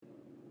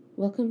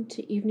Welcome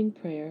to evening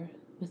prayer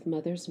with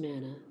Mother's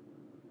Manna.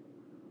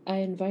 I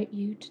invite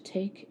you to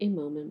take a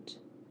moment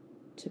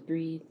to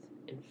breathe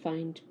and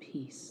find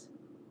peace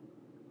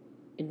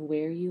in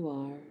where you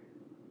are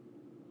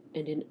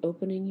and in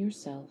opening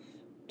yourself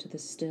to the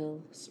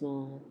still,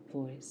 small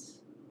voice.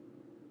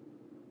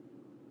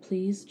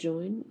 Please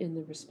join in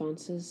the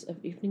responses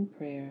of evening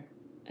prayer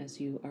as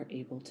you are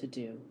able to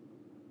do.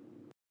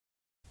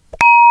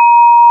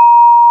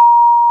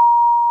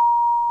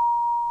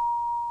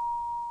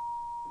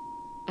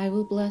 I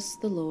will bless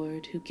the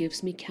Lord who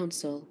gives me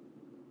counsel.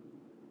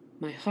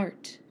 My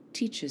heart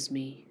teaches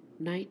me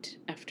night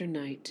after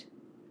night.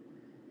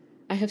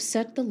 I have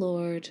set the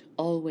Lord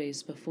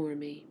always before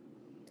me.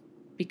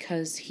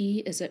 Because he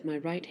is at my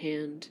right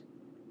hand,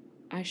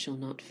 I shall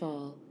not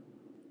fall.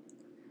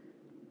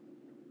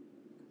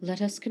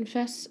 Let us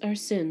confess our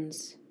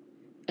sins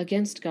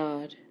against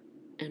God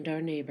and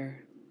our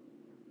neighbor.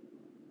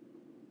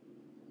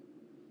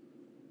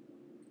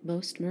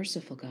 Most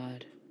merciful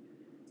God,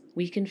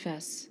 we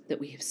confess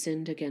that we have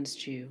sinned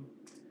against you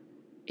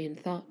in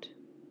thought,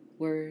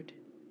 word,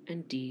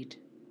 and deed,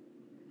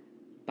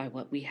 by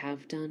what we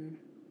have done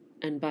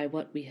and by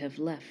what we have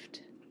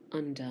left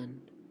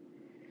undone.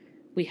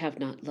 We have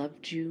not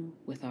loved you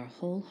with our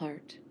whole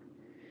heart.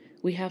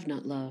 We have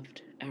not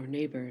loved our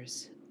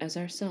neighbors as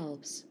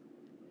ourselves.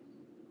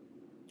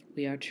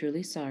 We are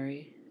truly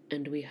sorry,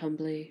 and we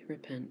humbly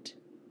repent.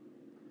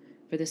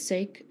 For the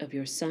sake of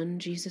your Son,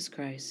 Jesus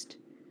Christ,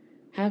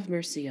 have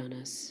mercy on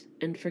us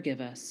and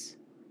forgive us,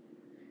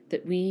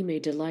 that we may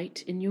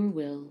delight in your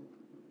will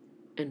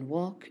and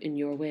walk in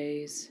your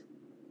ways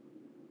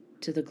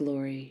to the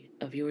glory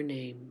of your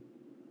name.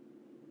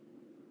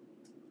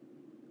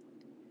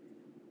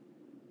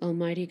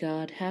 Almighty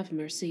God, have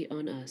mercy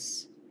on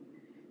us.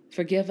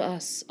 Forgive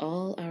us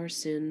all our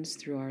sins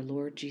through our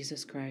Lord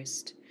Jesus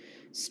Christ.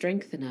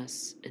 Strengthen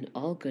us in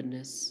all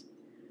goodness,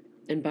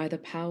 and by the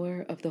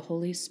power of the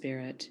Holy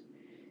Spirit,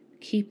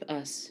 keep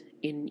us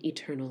in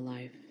eternal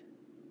life.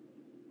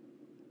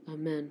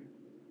 Amen.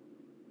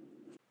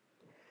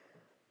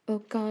 O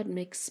God,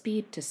 make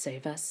speed to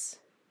save us.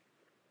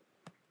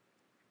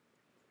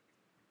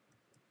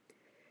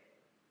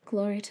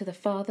 Glory to the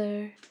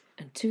Father,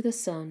 and to the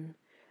Son,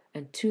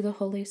 and to the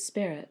Holy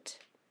Spirit,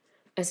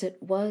 as it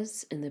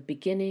was in the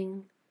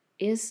beginning,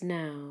 is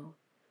now,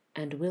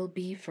 and will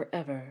be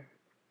forever.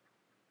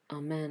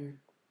 Amen.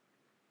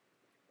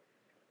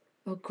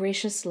 O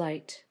gracious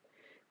light,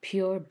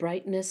 pure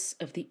brightness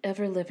of the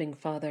ever-living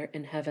Father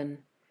in heaven,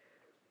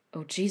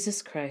 O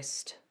Jesus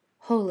Christ,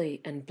 holy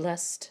and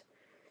blessed,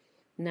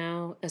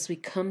 now as we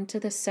come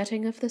to the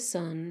setting of the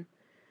sun,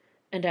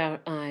 and our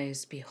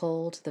eyes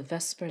behold the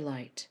vesper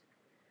light,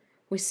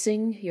 we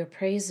sing your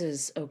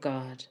praises, O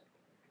God,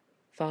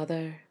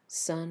 Father,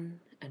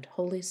 Son, and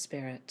Holy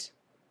Spirit.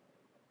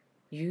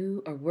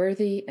 You are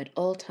worthy at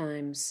all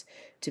times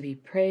to be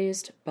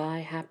praised by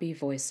happy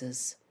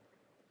voices,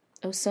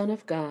 O Son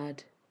of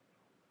God,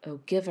 O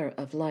Giver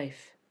of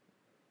life,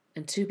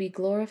 and to be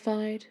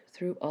glorified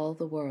through all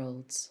the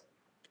worlds.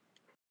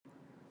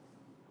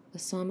 The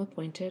psalm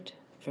appointed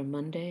for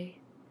Monday,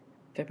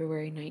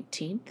 February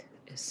 19th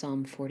is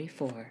Psalm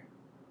 44.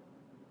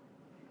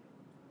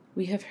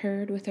 We have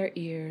heard with our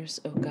ears,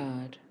 O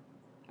God,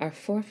 our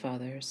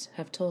forefathers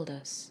have told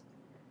us,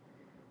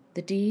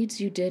 the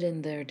deeds you did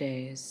in their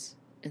days,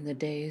 in the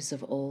days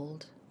of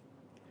old,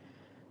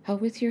 how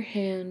with your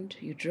hand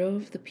you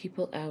drove the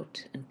people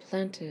out and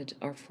planted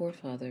our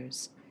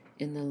forefathers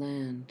in the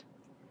land,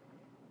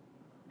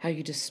 how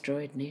you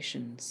destroyed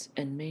nations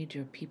and made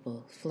your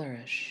people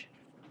flourish.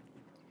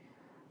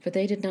 For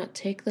they did not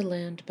take the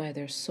land by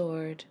their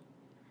sword,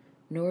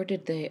 nor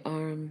did they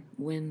arm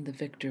win the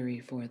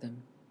victory for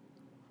them.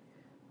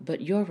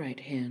 But your right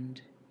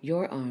hand,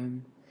 your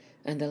arm,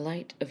 and the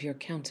light of your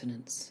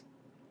countenance,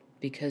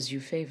 because you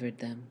favored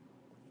them.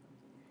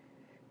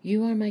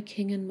 You are my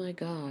King and my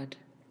God.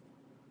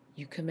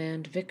 You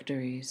command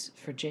victories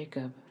for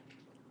Jacob.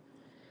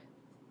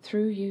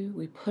 Through you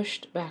we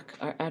pushed back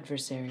our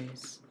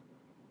adversaries.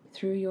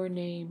 Through your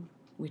name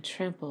we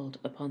trampled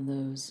upon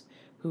those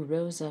who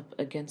rose up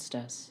against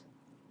us.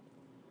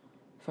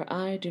 For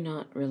I do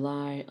not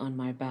rely on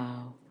my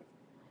bow,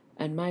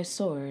 and my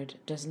sword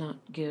does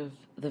not give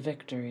the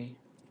victory.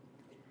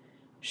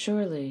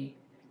 Surely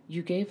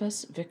you gave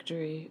us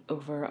victory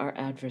over our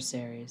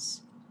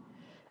adversaries,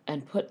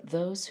 and put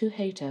those who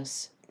hate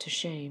us to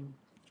shame.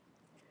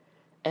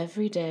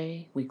 Every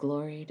day we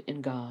gloried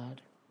in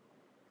God,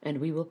 and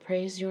we will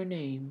praise your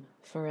name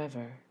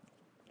forever.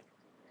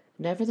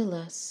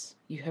 Nevertheless,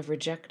 you have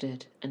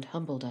rejected and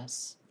humbled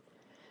us,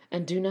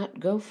 and do not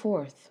go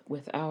forth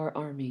with our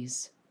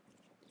armies.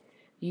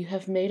 You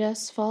have made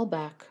us fall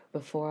back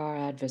before our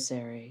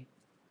adversary,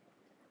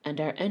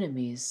 and our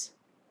enemies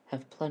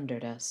have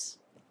plundered us.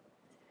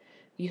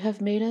 You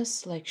have made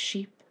us like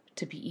sheep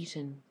to be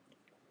eaten,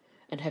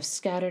 and have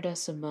scattered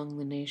us among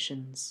the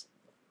nations.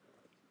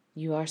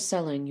 You are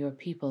selling your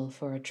people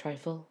for a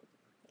trifle,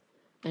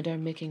 and are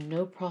making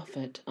no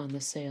profit on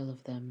the sale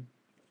of them.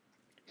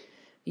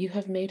 You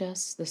have made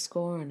us the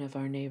scorn of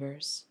our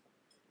neighbors,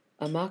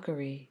 a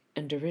mockery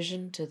and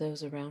derision to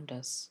those around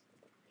us.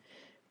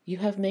 You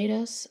have made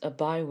us a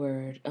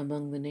byword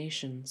among the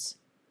nations,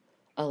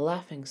 a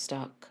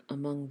laughingstock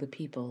among the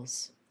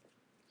peoples.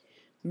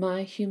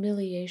 My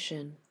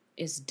humiliation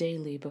is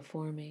daily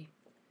before me,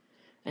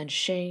 and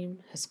shame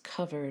has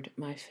covered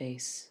my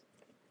face,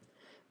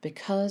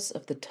 because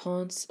of the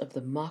taunts of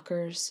the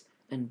mockers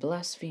and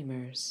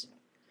blasphemers,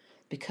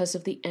 because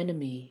of the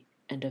enemy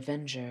and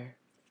avenger.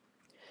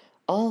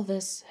 All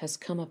this has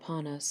come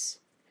upon us,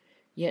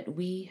 yet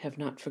we have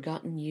not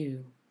forgotten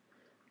you,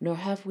 nor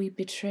have we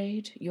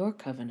betrayed your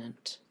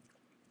covenant.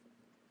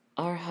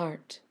 Our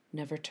heart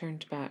never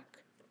turned back,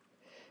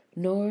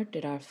 nor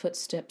did our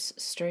footsteps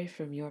stray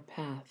from your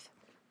path.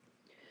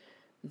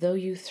 Though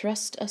you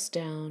thrust us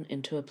down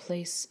into a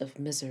place of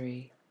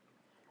misery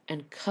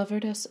and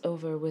covered us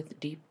over with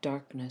deep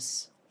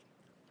darkness,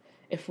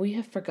 if we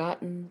have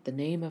forgotten the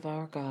name of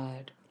our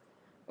God,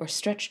 or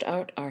stretched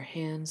out our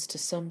hands to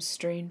some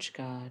strange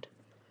god,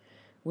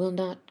 will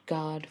not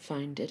God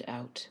find it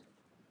out?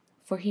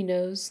 For he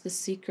knows the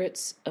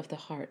secrets of the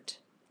heart.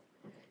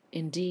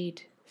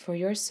 Indeed, for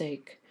your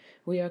sake,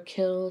 we are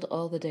killed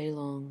all the day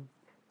long,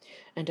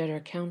 and are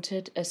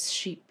counted as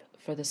sheep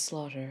for the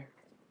slaughter.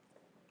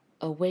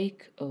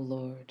 Awake, O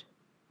Lord.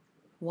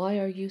 Why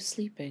are you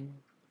sleeping?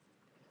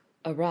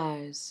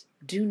 Arise,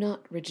 do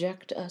not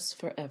reject us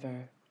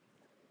forever.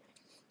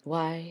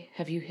 Why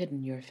have you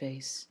hidden your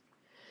face,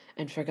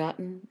 and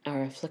forgotten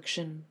our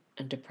affliction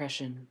and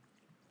depression?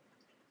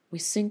 We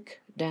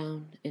sink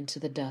down into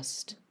the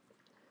dust.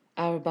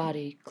 Our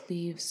body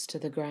cleaves to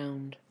the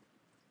ground.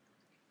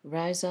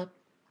 Rise up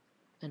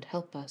and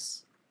help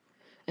us,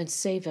 and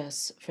save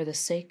us for the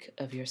sake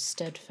of your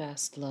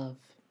steadfast love.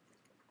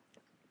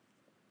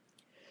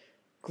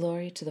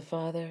 Glory to the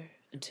Father,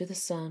 and to the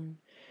Son,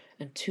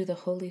 and to the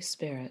Holy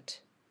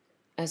Spirit,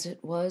 as it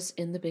was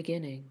in the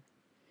beginning,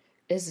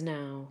 is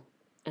now,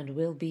 and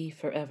will be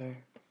forever.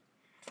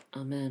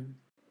 Amen.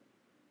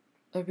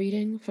 A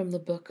reading from the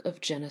book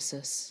of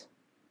Genesis.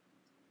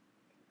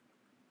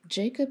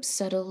 Jacob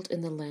settled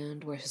in the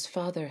land where his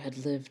father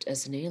had lived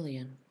as an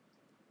alien,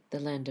 the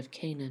land of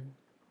Canaan.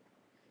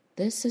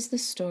 This is the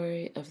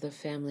story of the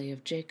family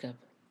of Jacob.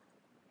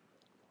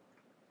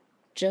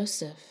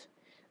 Joseph,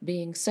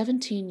 being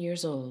 17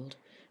 years old,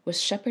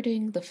 was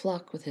shepherding the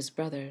flock with his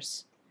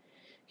brothers.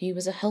 He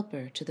was a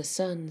helper to the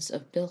sons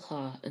of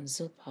Bilhah and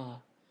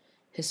Zilpah,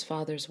 his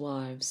father's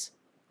wives.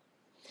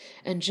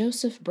 And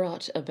Joseph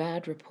brought a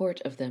bad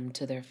report of them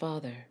to their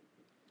father.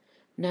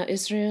 Now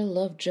Israel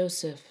loved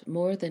Joseph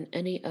more than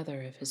any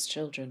other of his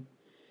children,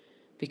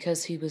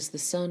 because he was the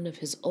son of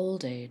his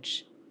old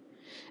age,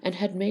 and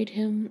had made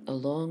him a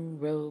long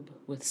robe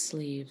with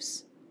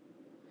sleeves.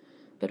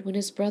 But when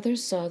his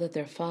brothers saw that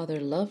their father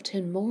loved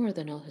him more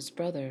than all his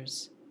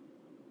brothers,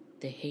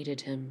 they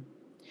hated him,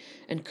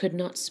 and could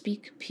not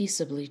speak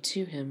peaceably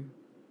to him.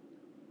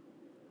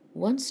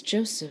 Once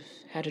Joseph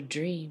had a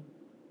dream,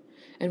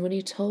 and when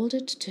he told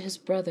it to his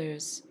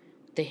brothers,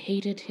 they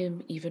hated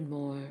him even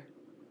more.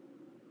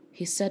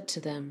 He said to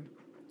them,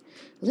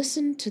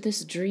 "Listen to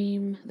this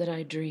dream that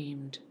I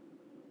dreamed.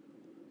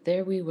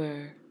 There we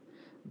were,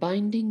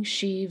 binding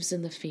sheaves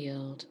in the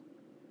field.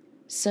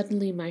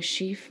 Suddenly my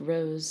sheaf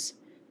rose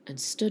and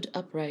stood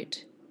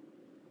upright.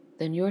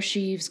 Then your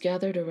sheaves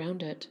gathered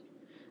around it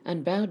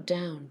and bowed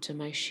down to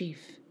my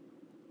sheaf."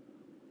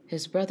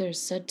 His brothers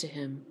said to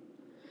him,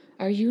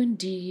 "Are you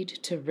indeed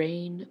to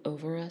reign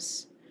over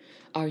us?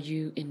 Are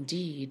you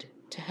indeed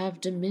to have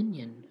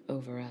dominion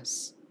over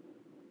us?"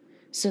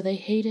 So they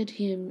hated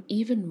him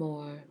even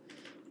more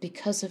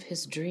because of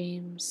his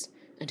dreams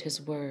and his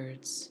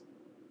words.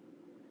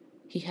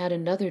 He had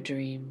another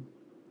dream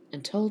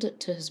and told it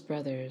to his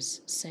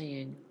brothers,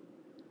 saying,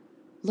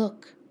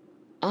 "Look,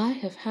 I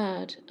have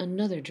had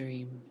another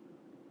dream.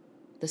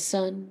 The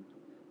sun,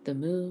 the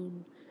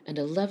moon, and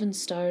 11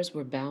 stars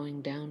were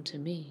bowing down to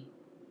me."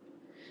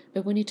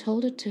 But when he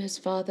told it to his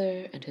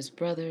father and his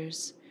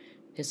brothers,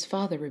 his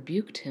father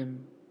rebuked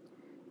him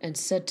and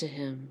said to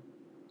him,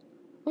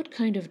 "What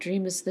kind of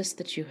dream is this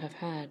that you have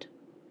had?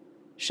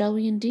 Shall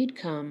we indeed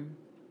come,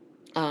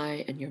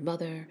 I and your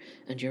mother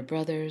and your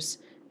brothers,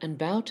 and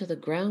bow to the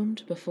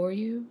ground before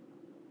you?"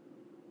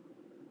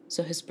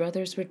 So his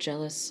brothers were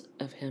jealous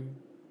of him,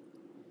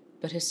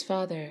 but his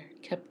father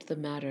kept the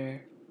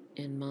matter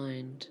in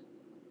mind.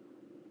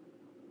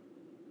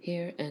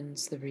 Here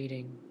ends the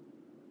reading.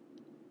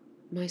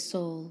 My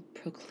soul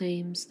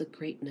proclaims the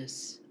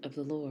greatness of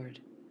the Lord.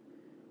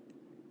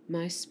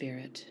 My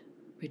spirit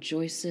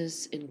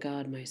rejoices in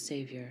God my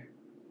Savior,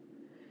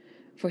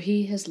 for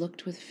he has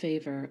looked with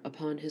favor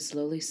upon his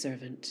lowly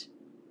servant.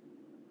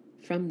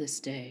 From this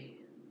day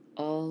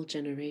all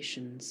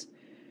generations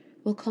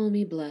will call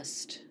me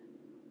blessed.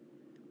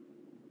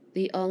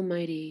 The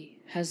Almighty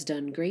has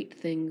done great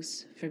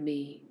things for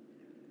me,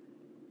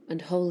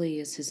 and holy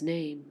is his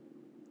name.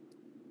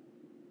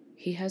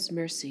 He has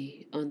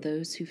mercy on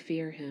those who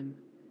fear him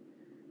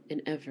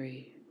in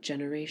every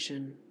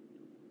generation.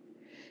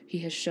 He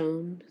has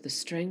shown the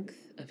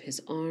strength of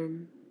his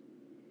arm.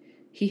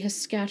 He has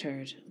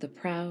scattered the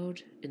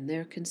proud in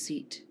their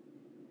conceit.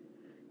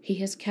 He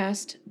has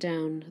cast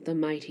down the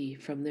mighty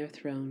from their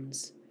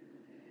thrones,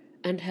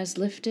 and has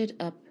lifted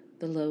up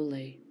the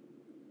lowly.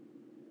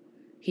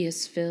 He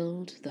has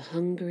filled the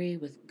hungry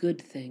with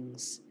good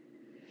things,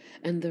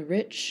 and the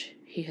rich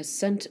he has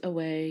sent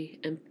away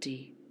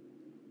empty.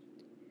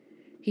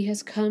 He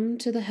has come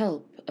to the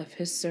help of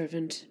his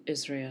servant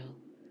Israel,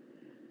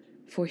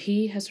 for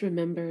he has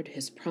remembered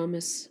his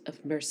promise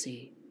of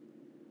mercy,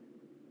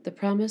 the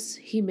promise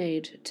he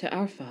made to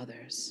our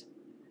fathers,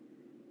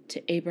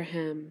 to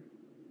Abraham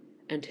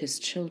and his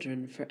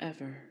children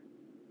forever.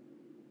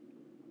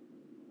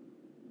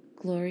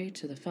 Glory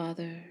to the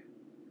Father,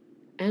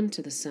 and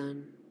to the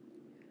Son,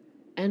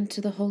 and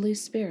to the Holy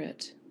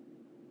Spirit,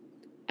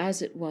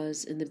 as it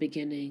was in the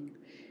beginning,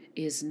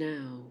 is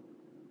now,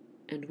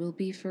 and will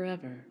be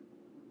forever.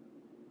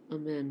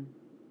 Amen.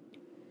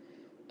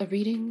 A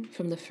reading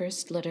from the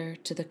first letter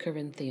to the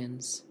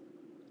Corinthians.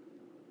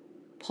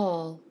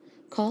 Paul,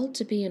 called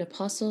to be an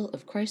apostle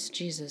of Christ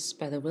Jesus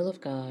by the will of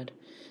God,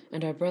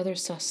 and our brother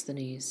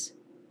Sosthenes,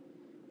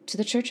 to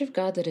the church of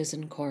God that is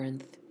in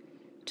Corinth,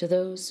 to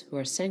those who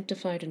are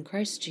sanctified in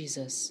Christ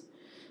Jesus,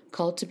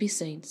 called to be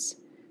saints,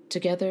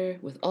 together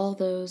with all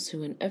those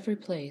who in every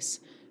place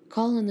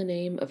call on the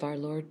name of our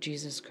Lord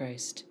Jesus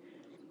Christ,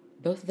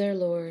 both their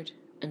Lord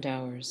and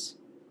ours.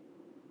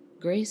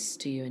 Grace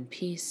to you and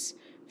peace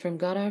from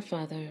God our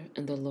Father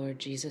and the Lord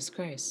Jesus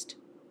Christ.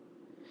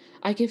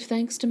 I give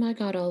thanks to my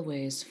God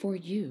always for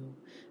you,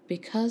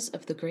 because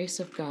of the grace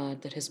of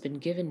God that has been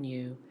given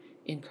you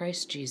in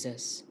Christ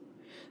Jesus.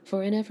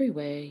 For in every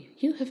way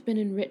you have been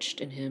enriched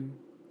in him,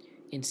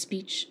 in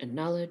speech and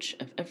knowledge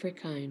of every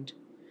kind,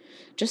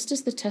 just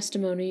as the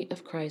testimony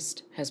of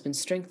Christ has been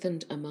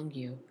strengthened among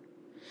you,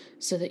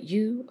 so that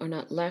you are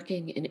not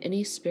lacking in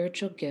any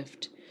spiritual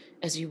gift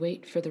as you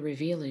wait for the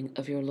revealing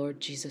of your Lord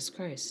Jesus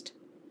Christ.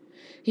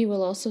 He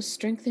will also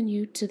strengthen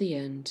you to the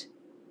end,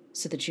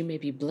 so that you may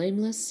be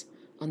blameless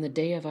on the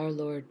day of our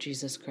Lord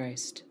Jesus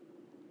Christ.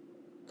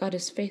 God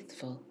is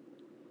faithful.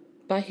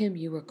 By him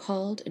you were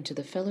called into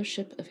the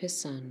fellowship of his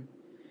Son,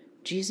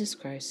 Jesus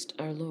Christ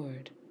our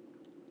Lord.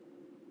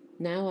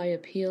 Now I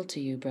appeal to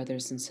you,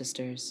 brothers and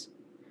sisters,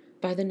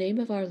 by the name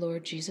of our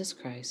Lord Jesus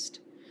Christ,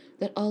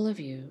 that all of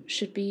you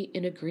should be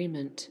in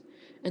agreement,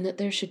 and that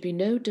there should be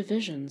no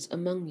divisions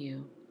among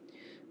you,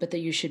 but that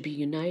you should be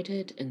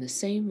united in the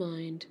same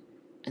mind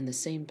and the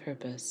same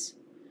purpose.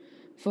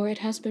 For it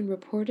has been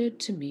reported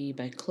to me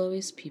by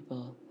Chloe's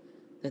people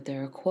that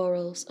there are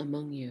quarrels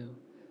among you,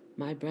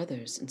 my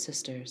brothers and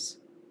sisters.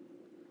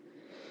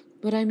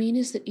 What I mean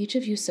is that each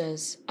of you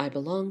says, I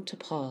belong to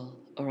Paul,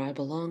 or I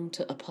belong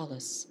to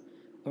Apollos,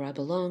 or I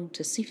belong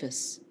to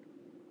Cephas,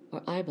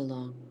 or I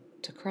belong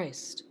to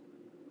Christ.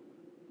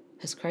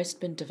 Has Christ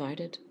been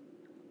divided?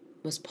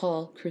 Was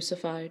Paul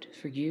crucified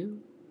for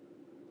you?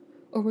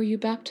 Or were you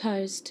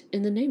baptized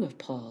in the name of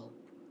Paul?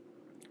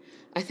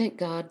 I thank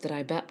God that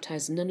I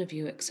baptized none of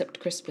you except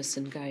Crispus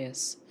and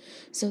Gaius,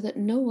 so that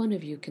no one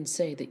of you can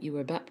say that you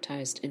were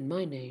baptized in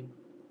my name.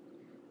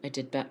 I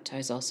did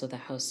baptize also the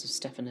house of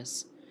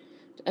Stephanas.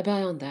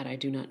 Beyond that I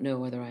do not know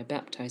whether I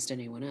baptized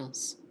anyone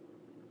else.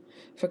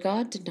 For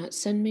God did not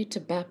send me to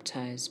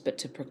baptize, but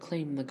to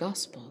proclaim the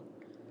gospel,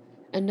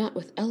 and not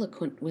with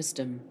eloquent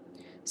wisdom,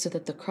 so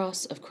that the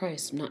cross of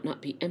Christ might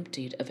not be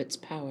emptied of its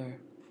power.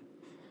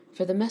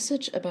 For the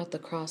message about the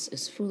cross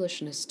is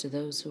foolishness to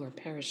those who are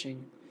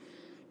perishing,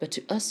 but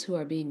to us who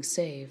are being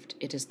saved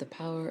it is the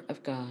power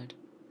of God.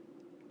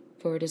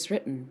 For it is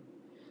written,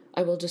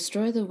 I will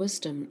destroy the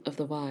wisdom of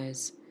the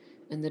wise,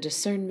 and the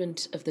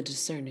discernment of the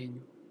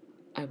discerning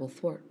I will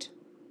thwart.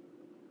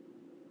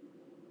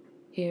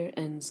 Here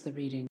ends the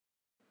reading.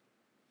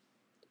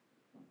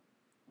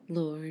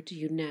 Lord,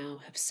 you now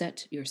have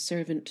set your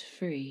servant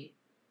free,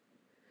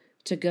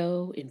 to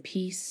go in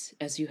peace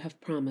as you have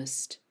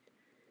promised.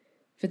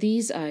 For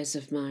these eyes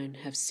of mine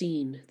have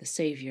seen the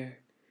Savior,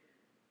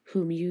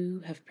 whom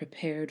you have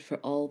prepared for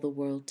all the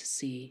world to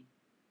see,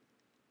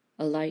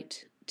 a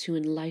light to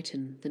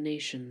enlighten the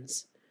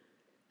nations,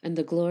 and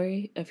the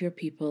glory of your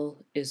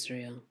people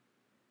Israel.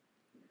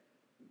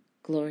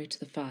 Glory to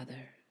the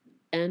Father,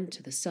 and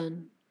to the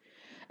Son,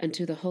 and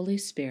to the Holy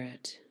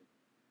Spirit,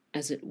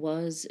 as it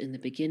was in the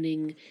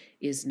beginning,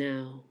 is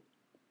now,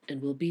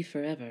 and will be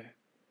forever.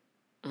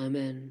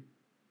 Amen.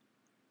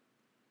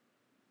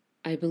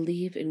 I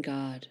believe in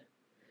God,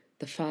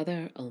 the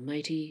Father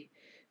Almighty,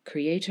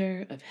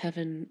 Creator of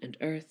heaven and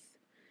earth.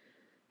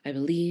 I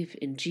believe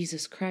in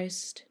Jesus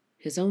Christ,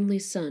 his only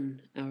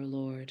Son, our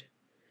Lord.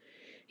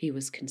 He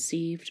was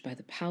conceived by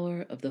the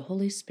power of the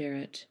Holy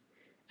Spirit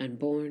and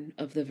born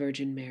of the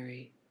Virgin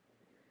Mary.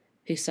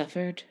 He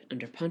suffered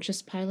under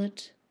Pontius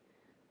Pilate,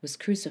 was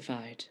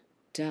crucified,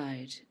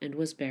 died, and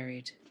was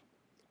buried.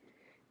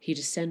 He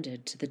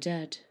descended to the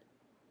dead.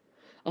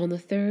 On the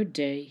third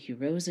day he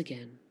rose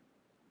again.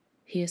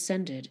 He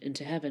ascended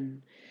into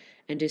heaven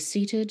and is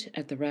seated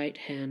at the right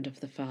hand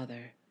of the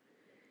Father.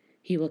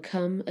 He will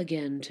come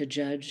again to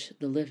judge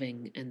the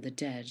living and the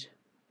dead.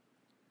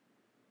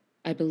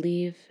 I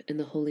believe in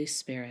the Holy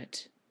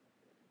Spirit,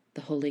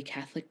 the Holy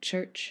Catholic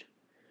Church,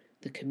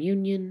 the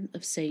communion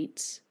of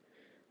saints,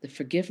 the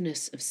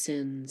forgiveness of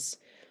sins,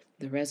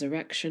 the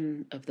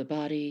resurrection of the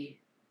body,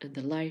 and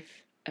the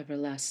life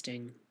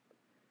everlasting.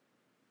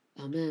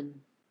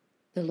 Amen.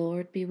 The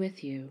Lord be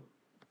with you.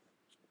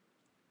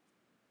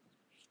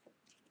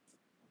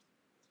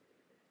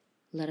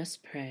 Let us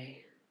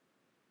pray.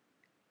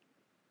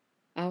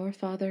 Our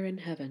Father in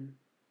heaven,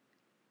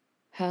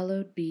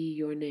 hallowed be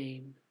your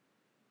name.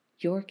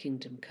 Your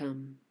kingdom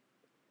come.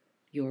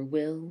 Your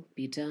will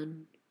be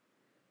done,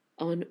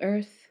 on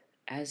earth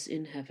as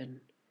in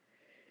heaven.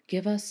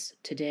 Give us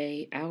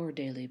today our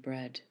daily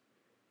bread.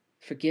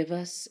 Forgive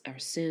us our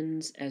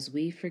sins as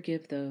we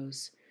forgive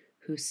those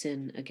who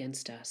sin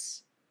against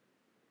us.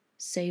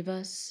 Save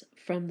us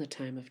from the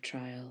time of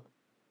trial,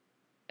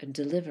 and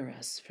deliver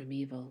us from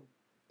evil.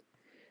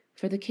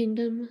 For the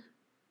kingdom,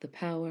 the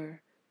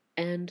power,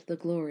 and the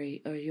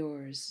glory are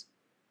yours,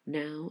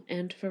 now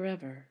and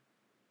forever.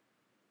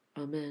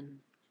 Amen.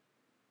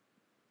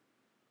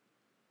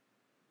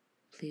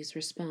 Please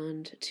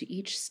respond to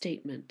each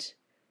statement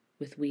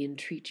with "We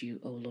entreat you,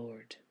 O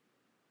Lord."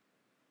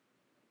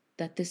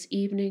 That this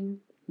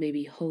evening may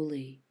be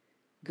holy,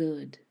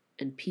 good,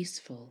 and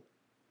peaceful.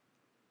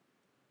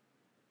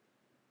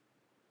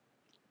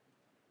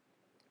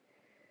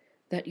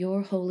 That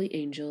your holy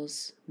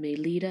angels may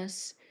lead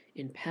us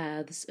in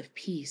paths of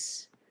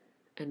peace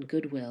and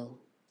goodwill.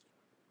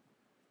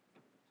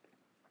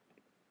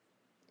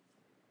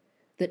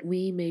 That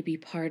we may be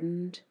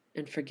pardoned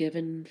and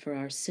forgiven for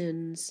our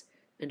sins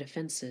and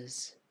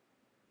offenses.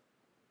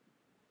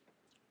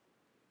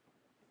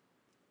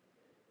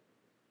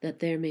 That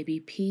there may be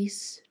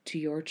peace to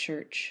your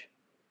church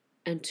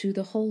and to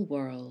the whole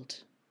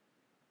world.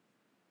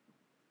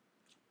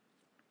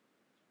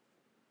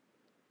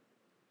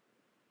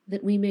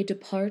 That we may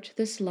depart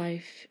this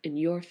life in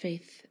your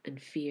faith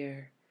and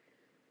fear,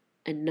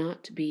 and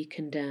not be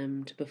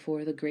condemned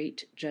before the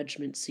great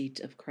judgment seat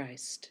of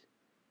Christ.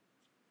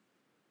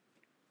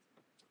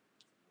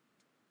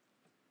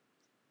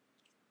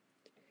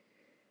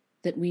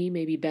 That we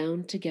may be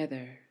bound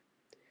together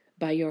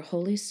by your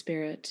Holy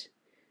Spirit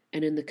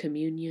and in the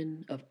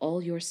communion of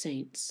all your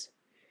saints,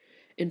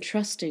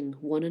 entrusting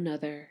one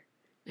another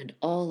and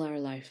all our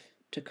life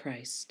to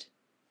Christ.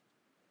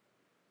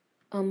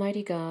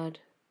 Almighty God,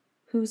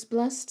 whose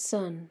blessed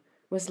Son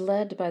was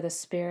led by the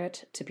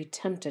Spirit to be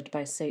tempted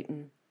by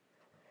Satan,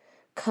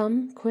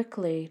 come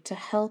quickly to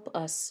help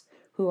us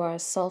who are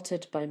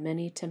assaulted by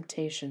many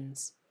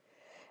temptations,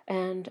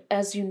 and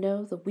as you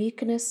know the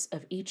weakness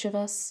of each of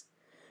us,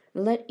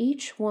 let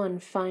each one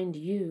find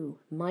you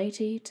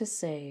mighty to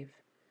save.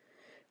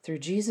 Through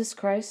Jesus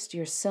Christ,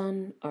 your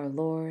Son, our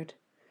Lord,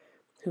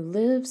 who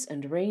lives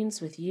and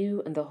reigns with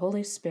you and the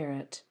Holy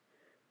Spirit,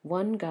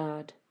 one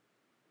God,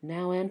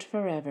 now and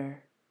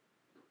forever.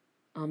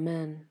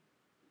 Amen.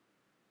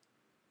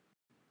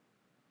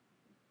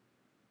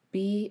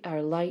 Be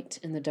our light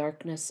in the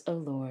darkness, O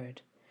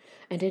Lord,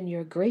 and in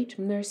your great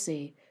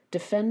mercy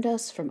defend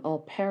us from all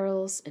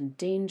perils and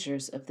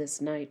dangers of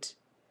this night,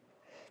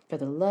 for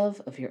the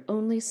love of your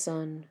only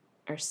Son,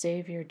 our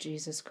Savior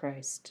Jesus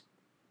Christ.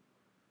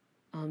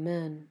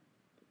 Amen.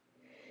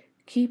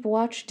 Keep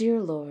watch,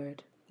 dear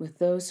Lord, with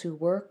those who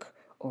work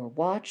or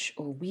watch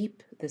or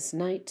weep this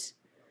night,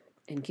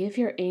 and give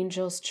your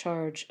angels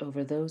charge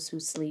over those who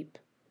sleep.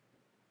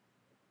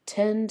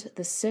 Tend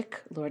the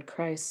sick, Lord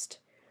Christ.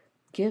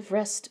 Give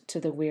rest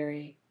to the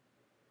weary.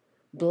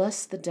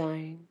 Bless the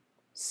dying.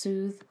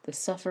 Soothe the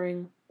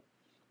suffering.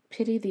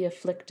 Pity the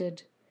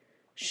afflicted.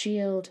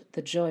 Shield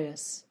the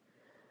joyous.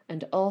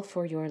 And all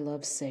for your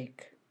love's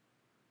sake.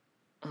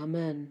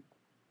 Amen.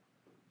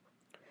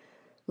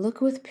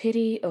 Look with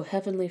pity, O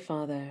Heavenly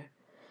Father,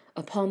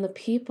 upon the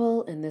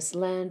people in this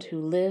land who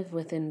live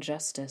with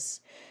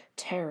injustice,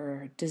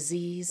 terror,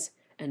 disease,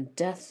 and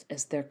death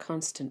as their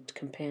constant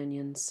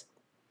companions.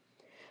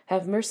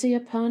 Have mercy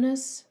upon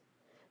us.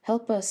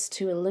 Help us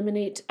to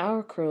eliminate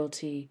our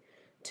cruelty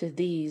to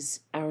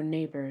these, our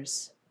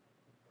neighbors.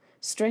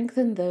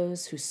 Strengthen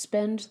those who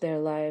spend their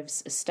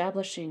lives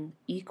establishing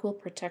equal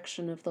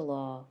protection of the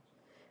law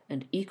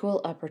and equal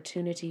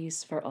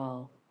opportunities for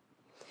all.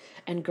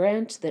 And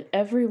grant that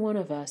every one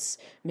of us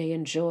may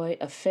enjoy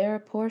a fair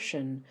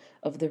portion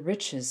of the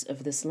riches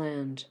of this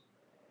land.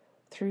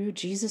 Through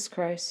Jesus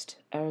Christ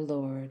our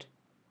Lord.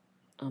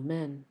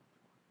 Amen.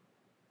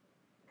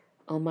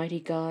 Almighty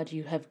God,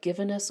 you have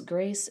given us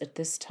grace at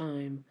this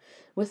time,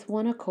 with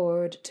one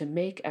accord to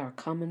make our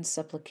common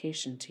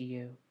supplication to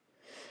you.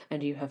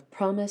 And you have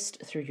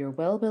promised through your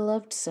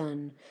well-beloved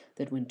Son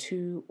that when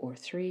 2 or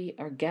 3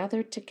 are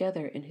gathered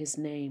together in his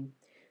name,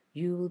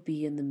 you will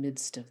be in the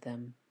midst of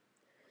them.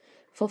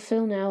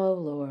 Fulfill now, O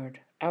Lord,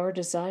 our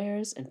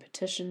desires and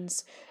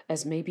petitions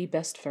as may be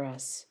best for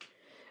us,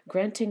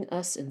 granting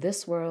us in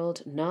this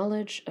world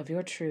knowledge of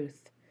your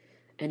truth,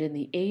 and in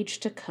the age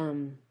to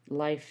come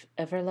life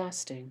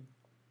everlasting.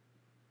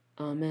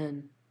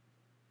 Amen.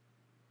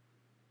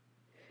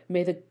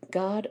 May the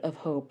God of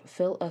hope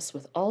fill us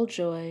with all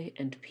joy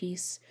and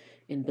peace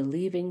in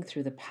believing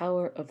through the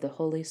power of the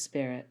Holy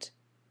Spirit.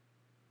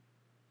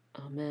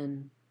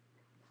 Amen.